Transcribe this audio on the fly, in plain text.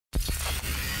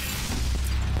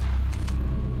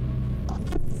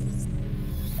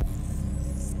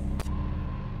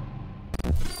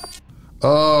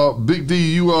Big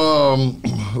D, you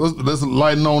let's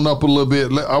lighten on up a little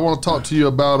bit. I want to talk to you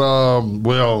about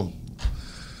well,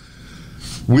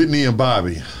 Whitney and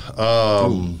Bobby.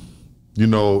 You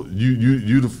know,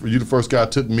 you the first guy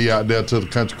took me out there to the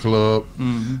country club.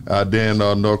 Then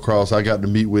Norcross. I got to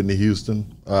meet Whitney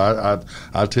Houston. I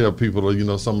tell people, you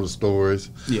know, some of the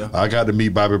stories. Yeah. I got to meet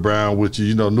Bobby Brown, which,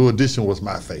 you know, New Edition was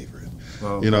my favorite.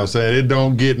 Well, you know what I'm saying? It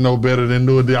don't get no better than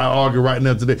New Edition. I argue right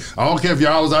now today. I don't care if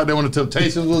y'all was out there when the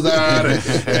Temptations was out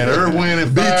and Earth, Wind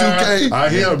and B2K. I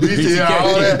hear B2K,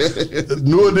 all that.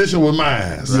 New Edition was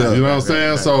mine. Right, you know what I'm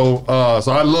saying? Right.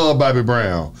 So I love Bobby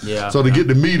Brown. Yeah. So to get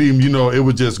to meet him, you know, it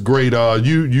was just great.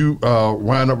 You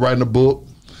wound up writing a book.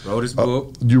 Wrote his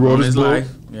book. You wrote his book.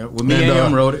 Life. Yeah. Well, me and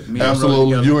him wrote it.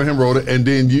 Absolutely. You and him wrote it. And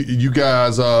then you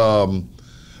guys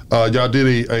y'all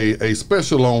did a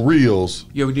special on Reels.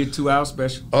 Yeah, we did a 2-hour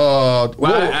special.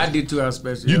 I did 2-hour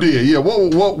special. You did, yeah.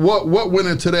 What went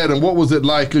into that, and what was it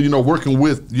like, you know, working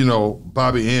with, you know,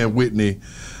 Bobby and Whitney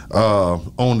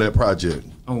on that project?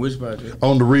 On which project?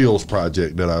 On the Reels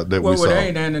project that we saw. Well, that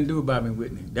ain't nothing to do with Bobby and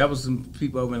Whitney. That was some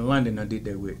people over in London I did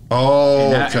that with.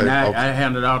 Oh, I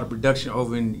handled all the production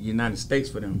over in the United States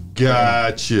for them.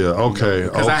 Gotcha. Okay.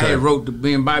 Because I had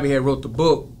me and Bobby had wrote the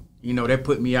book. You know, that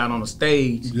put me out on the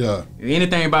stage. Yeah.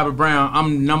 Anything Bobby Brown,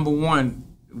 I'm #1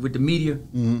 with the media.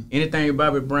 Anything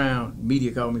Bobby Brown,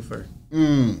 media call me first.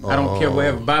 I don't care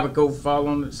whatever. Bobby go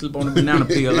slip on the banana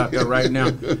peel out there right now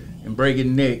and break his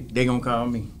neck, they gonna call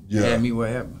me. Yeah. Ask me what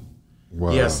happened.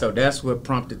 Wow. Yeah, so that's what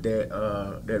prompted that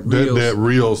Reels, that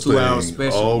Reels 2-hour thing.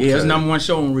 special. Okay. Yeah, it's #1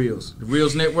 show on Reels. The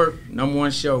Reels Network,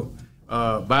 #1 show.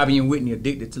 Bobby and Whitney,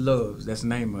 Addicted to Love. That's the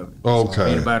name of it. Okay. So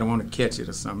anybody want to catch it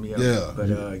or something? Yeah. But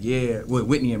well,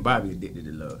 Whitney and Bobby, Addicted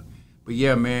to Love. But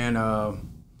yeah, man.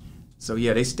 So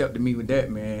yeah, they stepped to me with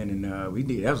that, man, and we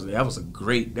did. That was a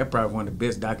great. That probably one of the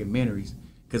best documentaries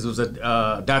because it was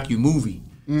a docu-movie.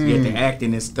 So you had the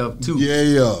acting and stuff too.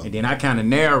 Yeah. And then I kind of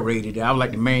narrated it. I was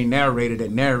like the main narrator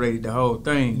that narrated the whole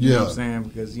thing. You know what I'm saying?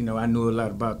 Because you know I knew a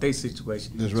lot about their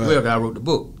situation. That's right. right. Well, I wrote the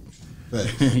book. You know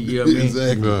what I mean?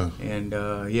 Exactly. And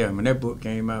yeah, when that book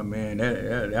came out, man,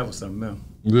 that was something else.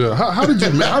 Yeah. How did you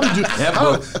meet book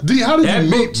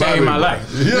changed Bobby? my life.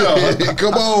 Yeah.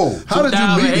 Come on. How did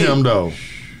you meet him though?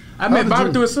 I met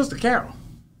Bobby through his sister Carol.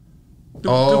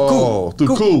 Through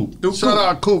Coop. Shout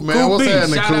out Coop, man. What's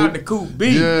happening, Coop? Shout out to Coop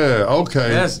B. Yeah, okay.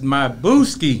 That's my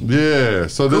booski. Yeah.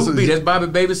 So this Coop B, that's Bobby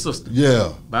Baby's sister.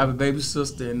 Yeah. Bobby Baby's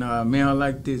sister, and man, I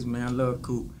like this, man. I love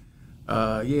Coop.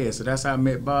 Yeah, so that's how I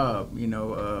met Bob, you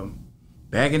know,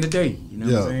 back in the day, you know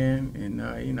what I'm saying? And,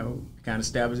 you know, kind of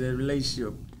established that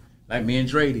relationship like me and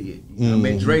Dre did. You know, I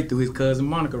met Dre through his cousin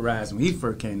Monica Rising when he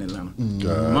first came to Atlanta.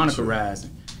 Gotcha. Monica Rising.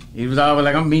 He was always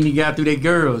like, I'm meeting the guy through their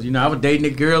girls. You know, I was dating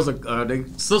their girls or their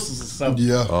sisters or something.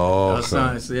 Yeah. Oh,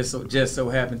 okay. So just so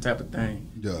happened type of thing.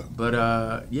 Yeah. But,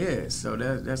 yeah, so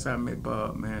that's how I met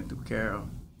Bob, man, through Carol.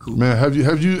 Cool. Man,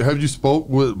 have you spoke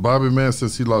with Bobby, man,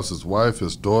 since he lost his wife,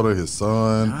 his daughter, his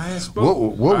son? I ain't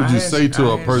spoke. What would you say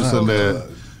to a person that,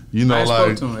 you know, I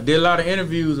like? spoke to him. I did a lot of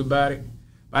interviews about it.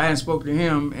 I hadn't spoke to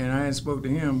him, and I hadn't spoke to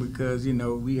him because, you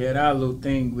know, we had our little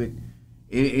thing with,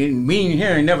 me and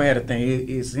Harry never had a thing.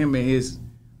 It's him and his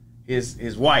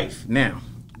wife now.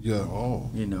 Yeah. Oh.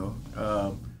 You know,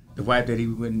 the wife that he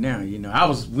was with now, you know. I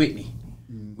was Whitney.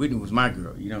 Whitney was my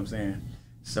girl, you know what I'm saying?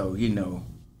 So, you know,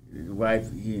 the wife,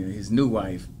 you know, his new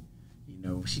wife, you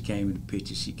know, she came in the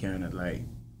picture, she kind of like,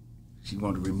 she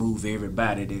wanted to remove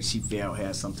everybody that she felt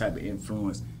had some type of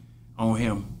influence on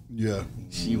him. Yeah.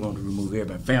 She wanted to remove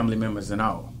everybody, family members and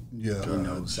all. Yeah. You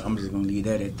know, so I'm just gonna leave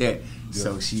that at that. Yeah.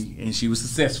 So she was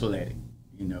successful at it.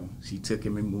 You know, she took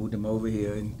him and moved him over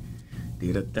here and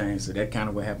did her thing. So that kind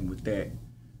of what happened with that.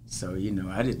 So, you know,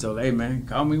 I just told her, hey man,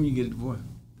 call me when you get a divorce.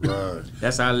 Right.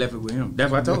 That's how I left it with him.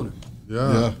 That's what I told her.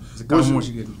 Yeah.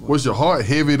 Was your heart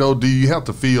heavy though? Do you have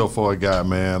to feel for a guy,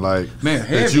 man? Like, man,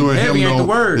 heavy ain't the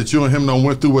word. That you and him done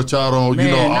went through what y'all don't, man,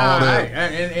 you know, all that.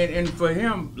 And for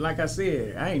him, like I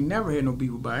said, I ain't never had no beef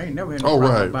with Bobby. I ain't never had no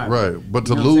problem with Bobby. Right. But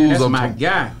you to know lose, that's my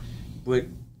guy. But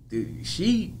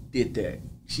she did that.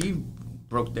 She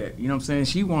broke that. You know what I'm saying?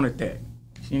 She wanted that.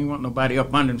 She didn't want nobody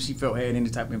up under him she felt had any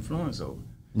type of influence over.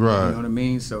 Right. You know what I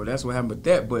mean? So that's what happened with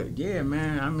that. But yeah,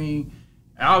 man, I mean,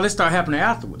 all this started happening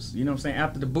afterwards. You know what I'm saying?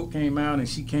 After the book came out and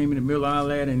she came in the middle of all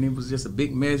that and it was just a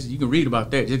big mess. You can read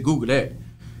about that. Just Google that.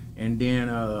 And then,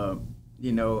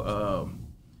 you know,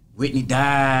 Whitney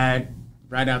died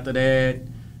right after that.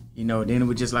 You know, then it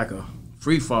was just like a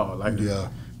free fall. Like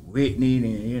Whitney,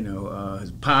 then, you know,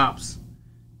 his pops.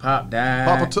 Pop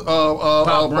died.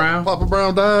 Pop Brown. Papa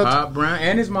Brown died? Pop Brown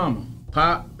and his mama.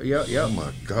 Pop, yep. Oh,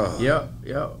 my God.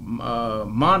 Yep.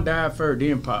 Mom died first,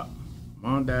 then Pop.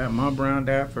 Mom died. Mom Brown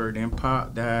died first. Then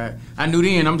Pop died. I knew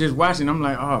then. I'm just watching. I'm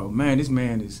like, oh man, this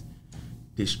man is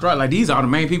distraught. Like these are the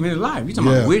main people in his life. You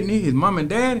talking about Whitney, his mom and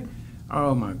dad?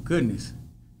 Oh my goodness,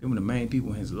 they were the main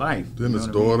people in his life. Then his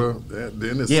daughter.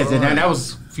 Then his son. Then that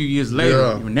was a few years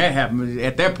later when that happened.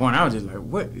 At that point, I was just like,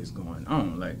 what is going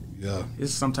on? Like,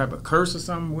 it's some type of curse or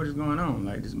something. What is going on?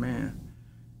 Like this man.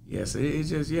 Yes, it's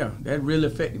just, that really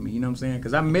affected me, you know what I'm saying?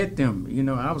 Because I met them, you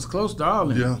know, I was close to all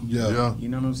of them. Yeah. You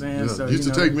know what I'm saying? Yeah. So, used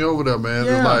to take me over there, man.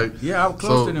 I was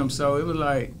close to them, so it was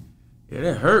like,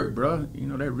 that hurt, bro. You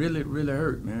know, that really, really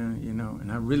hurt, man, you know,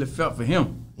 and I really felt for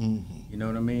him. You know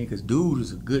what I mean? Because dude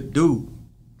is a good dude.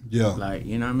 Yeah. Like,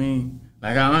 you know what I mean?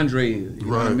 Like how Andre is,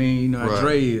 you know what I mean? You know how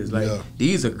Dre is. Like,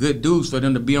 these are good dudes for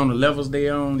them to be on the levels they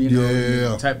on, you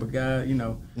know, the type of guy, you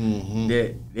know,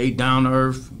 that they down to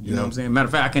earth, you know what I'm saying? Matter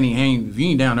of fact, I can't even hang, if you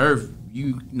ain't down to earth,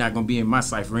 you not going to be in my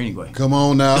cipher anyway. Come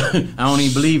on now. I don't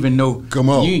even believe in no, come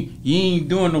on. You ain't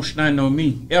doing no stunting on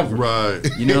me, ever. Right.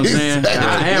 You know what I'm saying?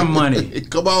 I have money.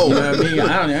 Come on. You know what I mean?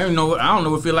 I don't know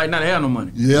what it feel like not to have no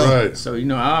money. Yeah. Right. So, you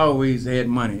know, I always had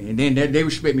money. And then they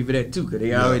respect me for that too, because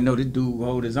they always know this dude will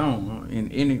hold his own in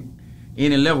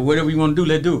any level. Whatever you want to do,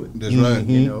 let's do it. That's right.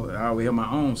 You know, I always have my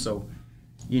own. So,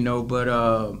 you know, but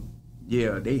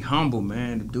they humble,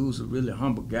 man. The dudes are really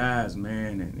humble guys,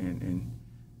 man.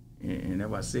 And that's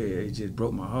what I said. It just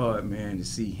broke my heart, man, to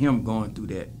see him going through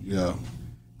that. You know,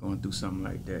 going through something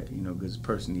like that, you know, because the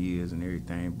person he is and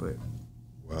everything. But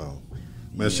wow.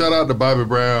 Man, shout out to Bobby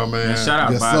Brown, man.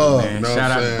 Shout out Bobby, man. Shout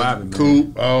out to Bobby, man.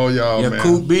 Coop, all y'all, man.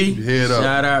 Coop B. Head up.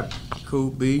 Shout out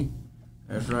Coop B.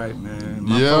 That's right, man.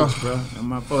 My folks, bro.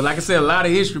 My folks. Like I said, a lot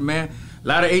of history, man. A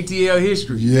lot of ATL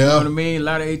history. You know what I mean? A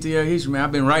lot of ATL history, man.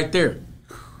 I've been right there.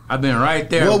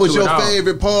 What was your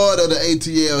favorite part of the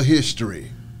ATL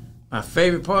history? My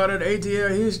favorite part of the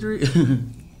ATL history?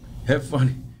 That's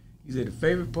funny. You said the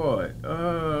favorite part.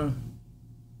 That's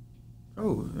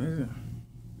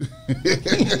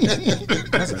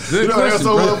a good question.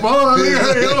 So much fun. You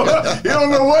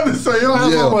don't know what to say. You don't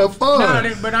have so much fun.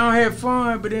 No, but I don't have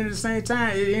fun. But then at the same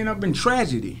time, it ended up in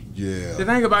tragedy. Yeah. The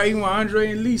thing about even with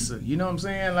Andre and Lisa, you know what I'm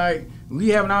saying? Like, we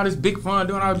having all this big fun,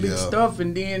 doing all this big stuff,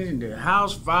 and then the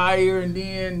house fire, and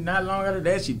then not long after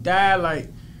that, she died. Like,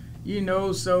 you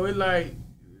know, so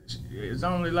it's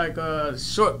only like a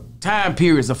short time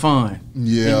periods of fun.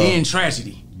 Yeah. And then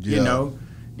tragedy, you know.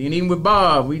 Then even with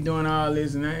Bob, we doing all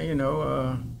this and that, you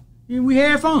know, we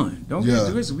had fun. Don't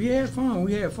get twisted. We had fun.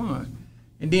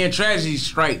 And then tragedy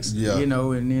strikes, you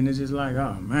know, and then it's just like,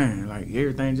 oh man, like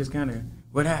everything just kind of,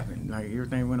 what happened? Like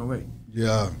everything went away.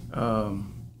 Yeah.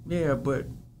 But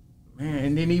man,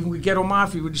 and then even with Ghetto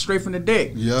Mafia, with the Straight from the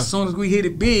Deck. Yeah. As soon as we hit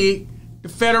it big, the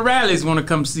federales want to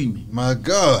come see me. My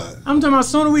God. I'm talking about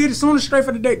as soon as Straight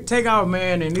from the Deck take off,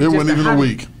 man. And it wasn't even a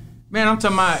week. Man, I'm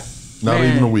talking about. Not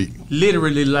even a week.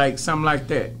 Literally like something like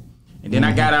that. And then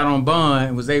I got out on bond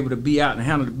and was able to be out and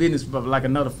handle the business for like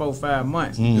another 4-5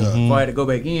 months before I had to go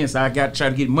back in. So I got to try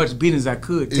to get as much business I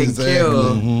could take care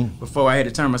of before I had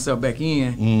to turn myself back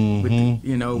in. With the,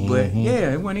 you know, but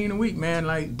it wasn't even a week, man.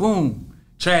 Like, boom,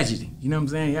 tragedy. You know what I'm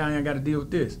saying? Yeah, I got to deal with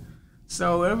this.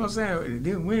 So that's what I'm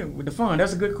saying. When, with the fun,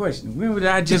 that's a good question. When would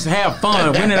I just have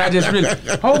fun? When did I just really?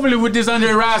 Hopefully, with this Under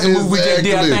the Horizon movie we just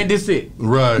did, I think this it.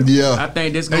 Right. Yeah. I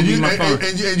think this gonna be my fun.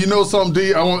 And you know something,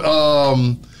 D? I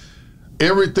want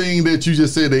everything that you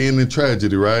just said, the end in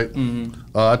tragedy, right?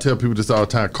 I tell people this all the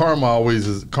time. Karma always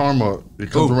is karma.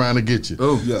 It comes around to get you.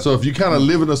 So if you kind of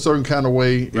live in a certain kind of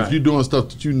way, if you're doing stuff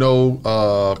that you know,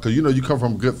 because you know you come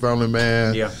from a good family,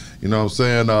 man. Yeah. You know what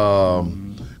I'm saying?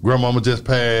 Grandmama just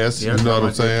passed, you know what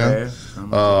I'm saying?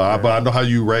 But I know how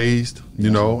you raised,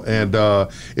 you know, and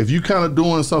if you kind of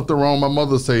doing something wrong, my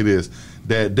mother say this,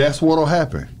 that's what'll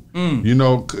happen. You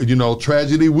know,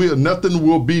 tragedy nothing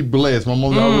will be blessed. My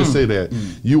mother always say that.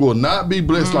 You will not be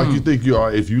blessed like you think you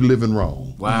are if you living wrong.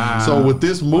 Wow. So with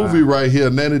this movie right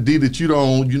here, Nanny D, that you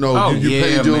don't, you know, you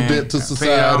paid your debt to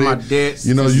society. I paid all my debts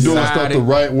you know, you're doing stuff the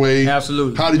right way.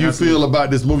 Absolutely. How do you feel about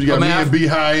this movie? You got me and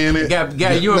B-High in it.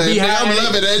 Got you and B-High in it. I'm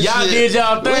loving that y'all shit. Did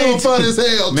y'all thing. We were fun as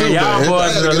hell, too, man. Y'all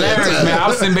boys are hilarious, man. I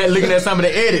was sitting back looking at some of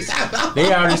the edits.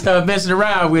 They already started messing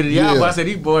around with it. Y'all boys said,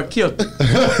 these boys killed it.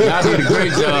 Y'all did a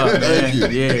great job, man.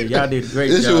 Yeah, y'all did a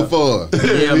great job. This was fun.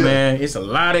 Yeah, man. It's a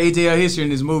lot of ATL history in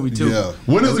this movie, too. Yeah.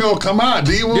 When is it going to come out,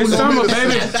 D? This summer,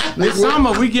 baby.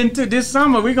 This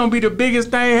summer, we gonna be the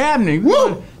biggest thing happening.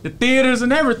 Woo! The theaters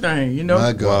and everything, you know.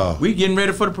 My God. We getting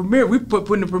ready for the premiere. We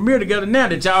putting the premiere together now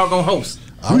that y'all gonna host.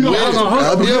 I'm here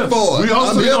for it.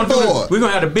 We're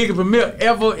gonna have the biggest premiere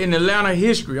ever in Atlanta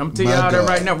history. I'm telling y'all that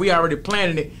right now. We already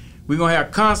planning it. We're gonna have a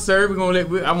concert.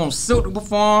 I want Silk to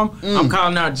perform. I'm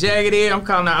calling out Jagged Edge. I'm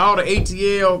calling out all the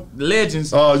ATL legends.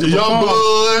 The Young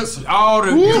Bloods. All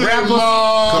the rappers.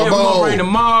 We're gonna bring the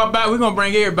mob back. We're gonna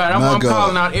bring everybody. I'm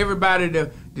calling out everybody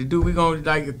to do. We're gonna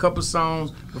like a couple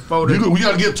songs before the. We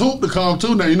gotta get Toop to come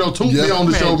too now. You know Toop be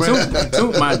on the show, man.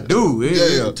 Toop my dude.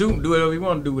 Toop do whatever he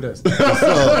want to do with us. You know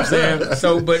what I'm saying?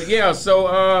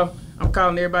 So I'm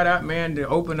calling everybody out, man, to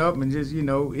open up and just, it's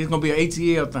going to be an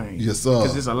ATL thing. Yes, sir.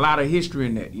 Because there's a lot of history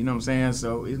in that, you know what I'm saying?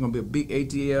 So it's going to be a big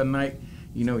ATL night.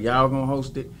 Y'all going to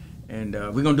host it. And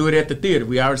we're going to do it at the theater.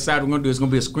 We already decided we're going to do it. It's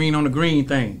going to be a screen on the green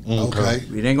thing. Okay.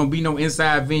 It ain't going to be no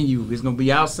inside venue. It's going to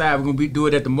be outside. We're going to do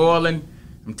it at the Moreland.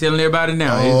 I'm telling everybody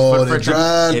now. Oh, at the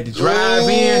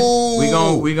drive-in.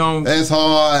 We gonna. That's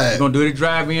hard. We're going to do it at the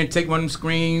drive-in, take one of them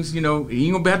screens. You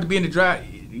ain't going to have to be in the drive.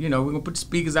 We're gonna put the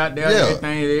speakers out there, and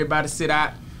everything. Everybody sit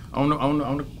out on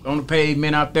the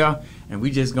pavement out there, and we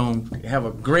just gonna have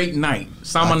a great night,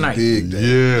 summer night.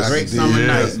 Yes, great summer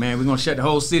night, man. We're gonna shut the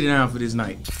whole city down for this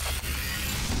night.